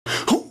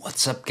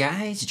What's up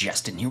guys,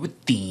 Justin here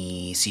with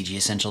the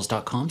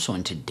CGEssentials.com. So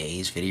in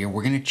today's video,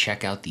 we're going to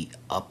check out the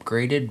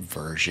upgraded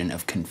version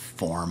of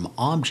Conform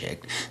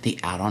Object, the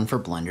add-on for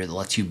Blender that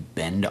lets you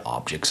bend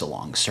objects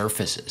along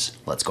surfaces.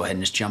 Let's go ahead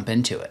and just jump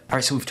into it. All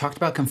right, so we've talked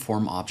about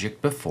Conform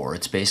Object before.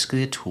 It's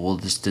basically a tool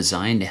that's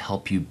designed to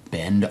help you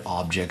bend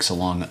objects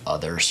along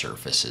other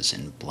surfaces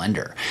in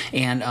Blender.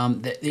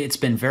 And it's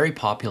been very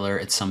popular.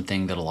 It's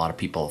something that a lot of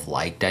people have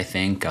liked, I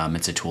think.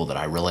 It's a tool that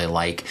I really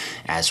like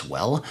as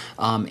well.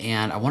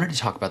 And I wanted to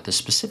talk about this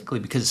specifically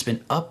because it's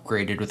been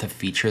upgraded with a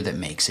feature that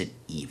makes it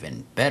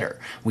even better.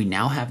 We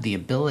now have the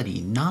ability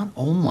not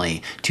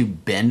only to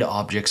bend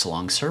objects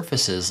along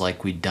surfaces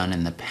like we'd done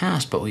in the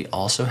past, but we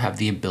also have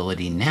the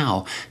ability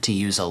now to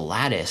use a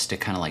lattice to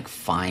kind of like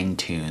fine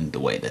tune the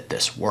way that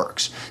this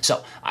works.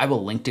 So I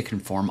will link to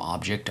Conform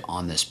Object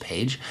on this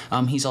page.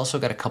 He's also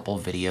got a couple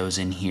videos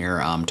in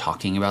here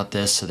talking about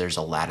this. So there's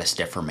a lattice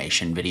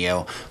deformation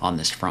video on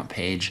this front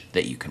page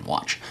that you can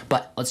watch.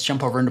 But let's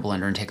jump over into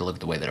Blender and take a look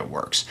at the way that it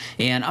works.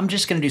 And I'm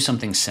just going to do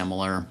something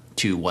similar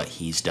to what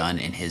he's done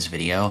in his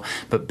video,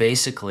 but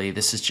basically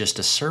this is just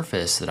a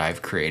surface that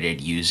I've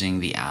created using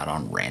the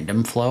add-on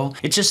Random Flow.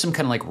 It's just some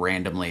kind of like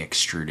randomly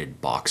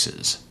extruded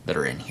boxes that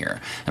are in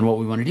here. And what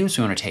we want to do is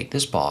we want to take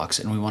this box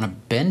and we want to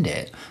bend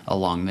it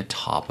along the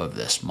top of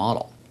this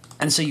model.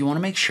 And so you want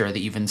to make sure that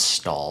you've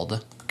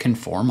installed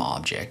Conform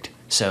Object.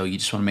 So you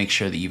just want to make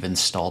sure that you've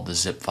installed the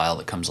zip file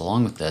that comes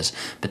along with this.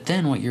 But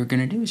then what you're going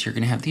to do is you're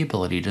going to have the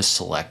ability to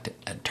select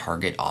a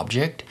target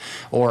object,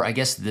 or I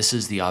guess this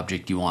is the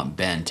object you want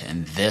bent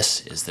and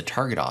this is the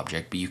target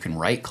object, but you can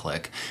right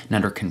click and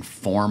under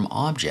Conform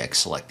Object,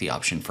 select the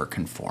option for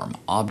Conform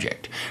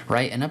Object,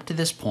 right? And up to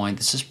this point,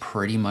 this is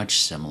pretty much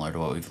similar to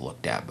what we've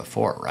looked at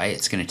before, right?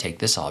 It's going to take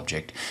this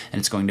object and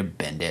it's going to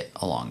bend it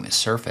along this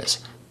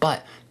surface.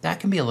 But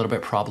that can be a little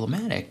bit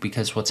problematic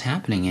because what's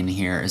happening in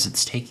here is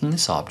it's taking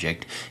this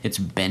object, it's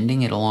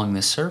bending it along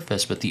this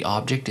surface, but the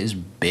object is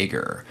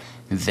bigger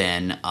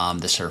than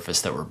the surface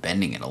that we're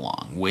bending it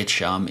along,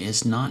 which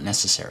is not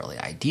necessarily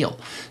ideal.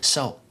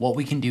 So what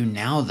we can do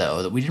now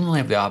though, that we didn't really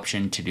have the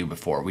option to do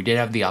before, we did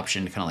have the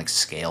option to kind of like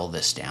scale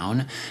this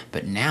down,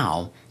 but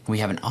now we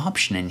have an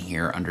option in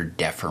here under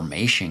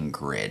Deformation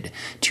Grid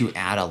to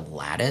add a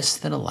lattice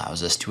that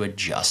allows us to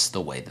adjust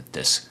the way that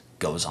this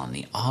goes on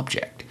the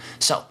object.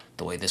 So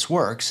the way this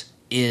works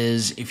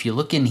is if you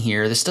look in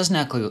here, this doesn't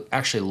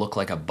actually look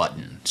like a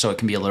button, so it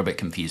can be a little bit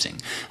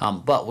confusing.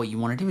 But what you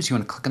want to do is you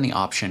want to click on the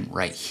option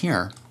right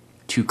here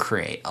to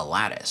create a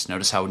lattice.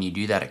 Notice how when you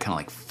do that, it kind of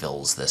like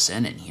fills this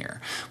in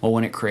here. Well,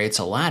 when it creates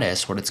a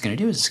lattice, what it's going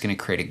to do is it's going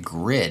to create a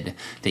grid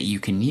that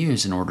you can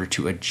use in order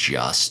to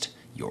adjust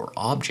your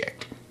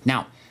object.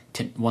 Now,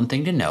 one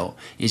thing to note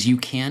is you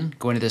can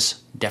go into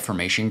this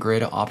deformation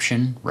grid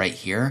option right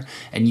here,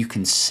 and you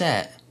can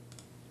set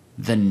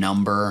the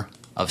number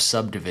of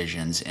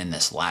subdivisions in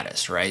this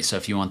lattice, right? So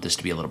if you want this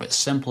to be a little bit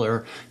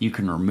simpler, you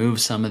can remove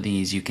some of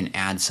these, you can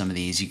add some of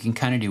these, you can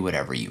kind of do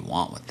whatever you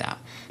want with that.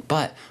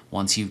 But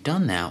once you've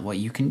done that, what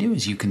you can do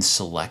is you can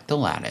select the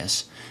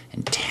lattice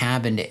and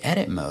tab into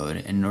edit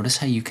mode, and notice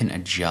how you can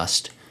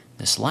adjust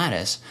this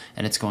lattice,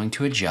 and it's going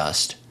to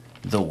adjust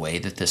the way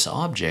that this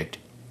object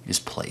is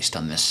placed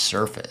on this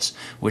surface,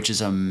 which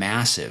is a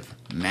massive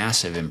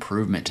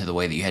improvement to the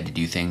way that you had to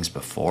do things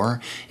before.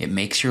 It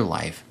makes your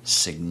life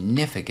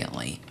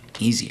significantly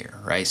easier,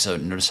 right? So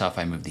notice how if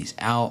I move these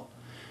out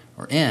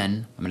or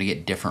in, I'm going to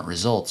get different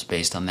results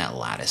based on that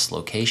lattice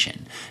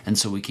location. And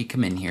so we could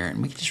come in here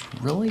and we can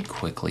just really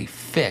quickly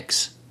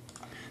fix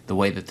the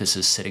way that this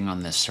is sitting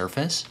on this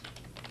surface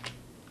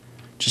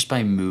just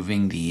by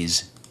moving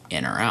these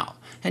in or out.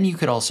 And you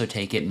could also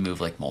take it and move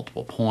like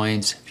multiple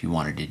points if you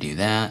wanted to do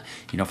that.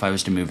 You know, if I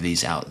was to move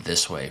these out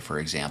this way, for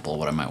example,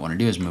 what I might want to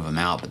do is move them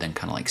out, but then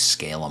kind of like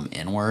scale them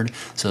inward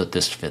so that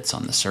this fits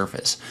on the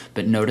surface.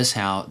 But notice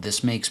how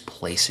this makes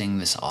placing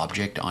this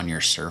object on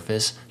your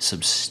surface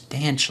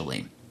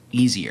substantially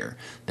easier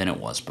than it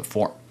was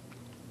before.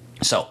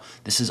 So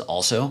this is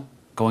also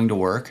going to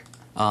work.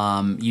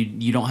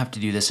 You don't have to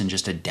do this in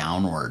just a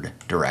downward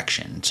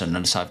direction. So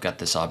notice how I've got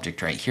this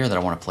object right here that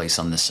I want to place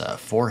on this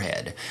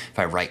forehead. If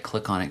I right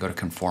click on it, go to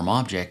Conform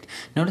Object,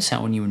 notice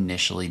how when you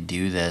initially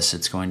do this,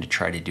 it's going to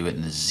try to do it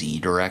in the Z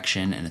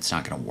direction and it's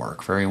not going to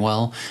work very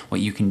well. What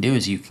you can do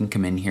is you can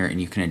come in here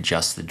and you can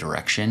adjust the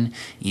direction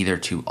either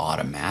to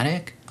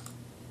automatic,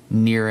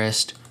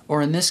 nearest,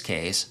 or in this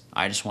case,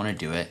 I just want to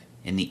do it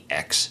in the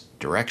X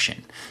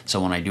direction. So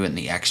when I do it in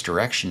the X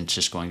direction, it's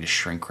just going to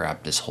shrink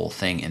wrap this whole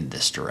thing in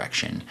this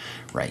direction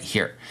right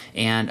here.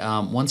 And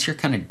once you're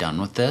kind of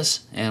done with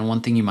this, and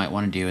one thing you might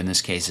want to do in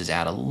this case is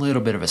add a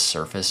little bit of a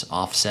surface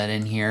offset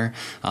in here.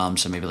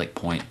 So maybe like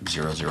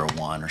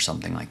 0.001 or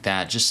something like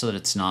that, just so that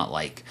it's not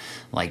like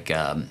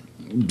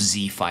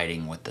Z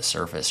fighting with the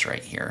surface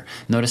right here.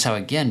 Notice how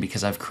again,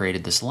 because I've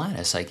created this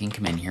lattice, I can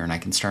come in here and I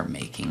can start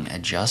making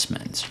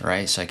adjustments,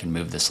 right? So I can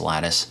move this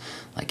lattice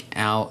like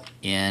out,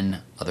 in,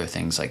 other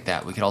things like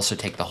that. We could also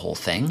take the whole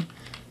thing,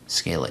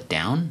 scale it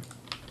down,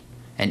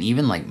 and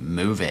even like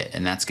move it,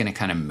 and that's going to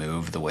kind of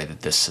move the way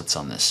that this sits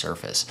on this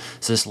surface.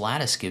 So this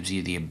lattice gives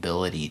you the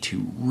ability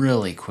to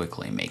really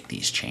quickly make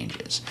these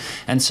changes.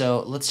 And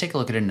so let's take a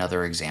look at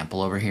another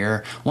example over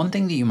here. One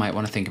thing that you might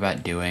want to think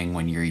about doing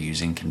when you're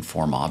using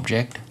Conform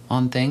Object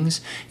on things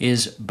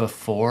is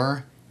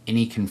before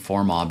any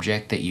conform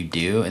object that you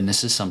do, and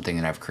this is something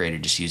that I've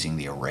created just using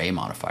the array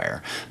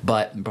modifier,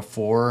 but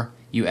before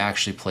you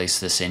actually place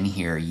this in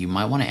here, you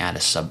might want to add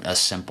a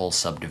simple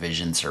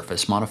subdivision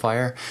surface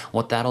modifier.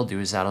 What that'll do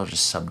is that'll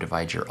just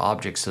subdivide your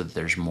object so that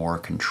there's more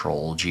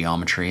control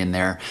geometry in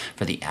there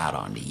for the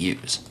add-on to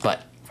use.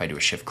 But if I do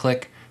a shift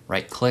click,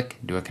 right click,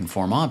 do a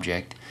conform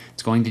object,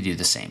 it's going to do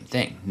the same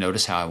thing.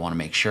 Notice how I want to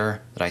make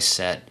sure that I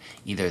set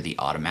either the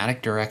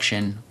automatic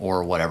direction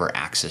or whatever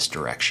axis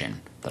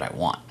direction that I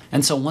want.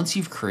 And so once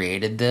you've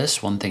created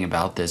this, one thing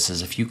about this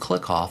is if you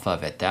click off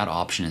of it, that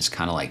option is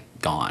kind of like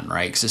gone,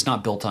 right? Because it's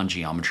not built on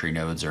geometry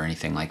nodes or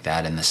anything like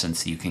that in the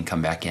sense that you can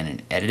come back in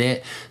and edit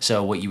it.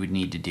 So what you would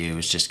need to do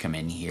is just come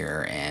in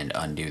here and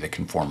undo the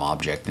conform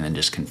object and then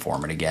just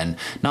conform it again.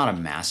 Not a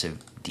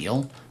massive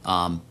deal,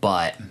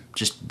 but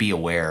just be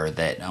aware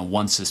that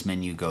once this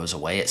menu goes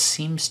away, it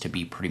seems to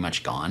be pretty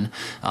much gone,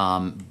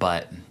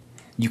 but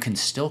you can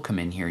still come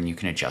in here and you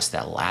can adjust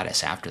that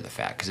lattice after the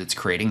fact because it's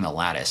creating the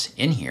lattice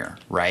in here,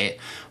 right?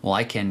 Well,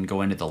 I can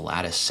go into the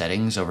lattice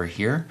settings over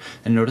here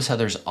and notice how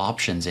there's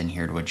options in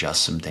here to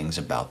adjust some things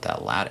about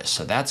that lattice.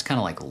 So that's kind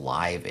of like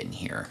live in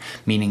here,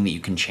 meaning that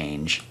you can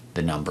change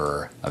the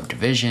number of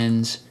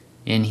divisions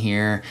in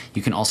here.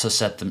 You can also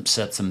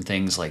set some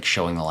things like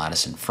showing the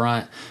lattice in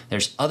front.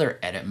 There's other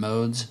edit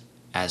modes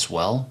as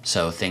well.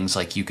 So things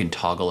like you can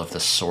toggle if the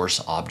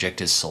source object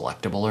is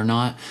selectable or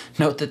not.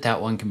 Note that that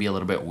one can be a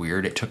little bit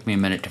weird. It took me a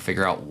minute to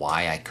figure out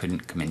why I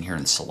couldn't come in here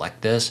and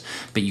select this,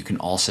 but you can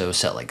also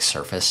set like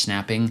surface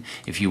snapping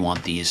if you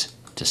want these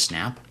to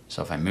snap.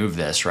 So if I move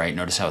this, right,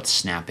 notice how it's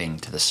snapping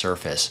to the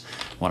surface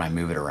when I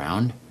move it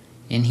around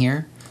in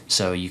here.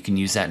 So you can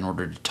use that in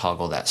order to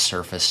toggle that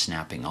surface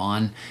snapping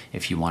on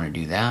if you want to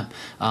do that.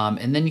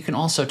 And then you can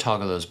also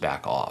toggle those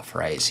back off,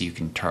 right? So you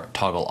can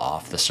toggle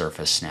off the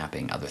surface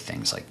snapping, other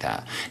things like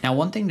that. Now,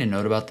 one thing to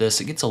note about this,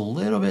 it gets a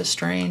little bit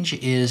strange,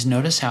 is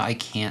notice how I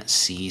can't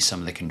see some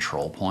of the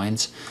control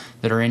points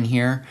that are in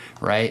here,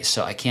 right?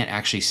 So I can't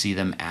actually see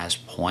them as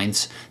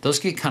points. Those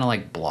get kind of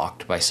like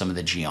blocked by some of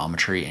the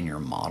geometry in your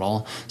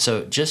model.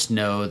 So just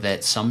know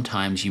that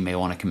sometimes you may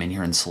want to come in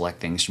here and select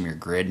things from your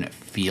grid and it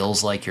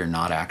feels like you're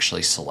not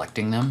actually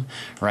selecting them,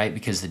 right?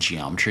 Because the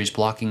geometry is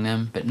blocking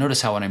them. But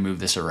notice how when I move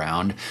this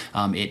around,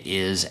 it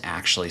is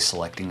actually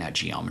selecting that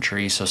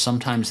geometry. So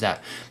sometimes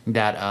that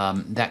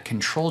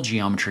control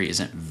geometry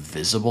isn't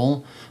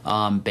visible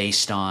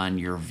based on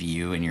your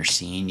view and your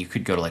scene. You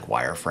could go to like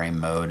wireframe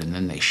mode and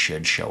then they should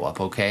show up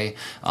okay.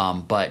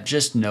 But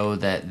just know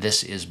that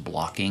this is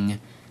blocking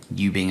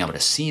you being able to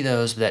see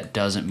those, but that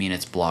doesn't mean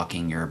it's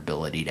blocking your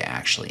ability to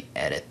actually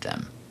edit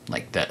them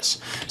like this.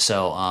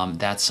 So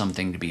that's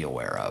something to be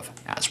aware of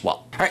as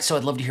well. All right, so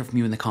I'd love to hear from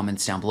you in the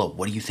comments down below.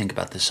 What do you think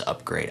about this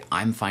upgrade?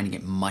 I'm finding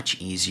it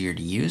much easier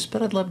to use,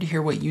 but I'd love to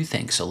hear what you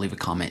think, so leave a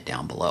comment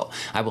down below.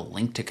 I will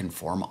link to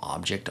Conform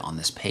Object on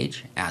this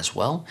page as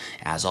well.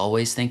 As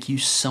always, thank you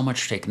so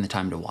much for taking the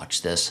time to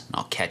watch this, and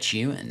I'll catch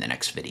you in the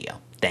next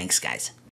video. Thanks, guys.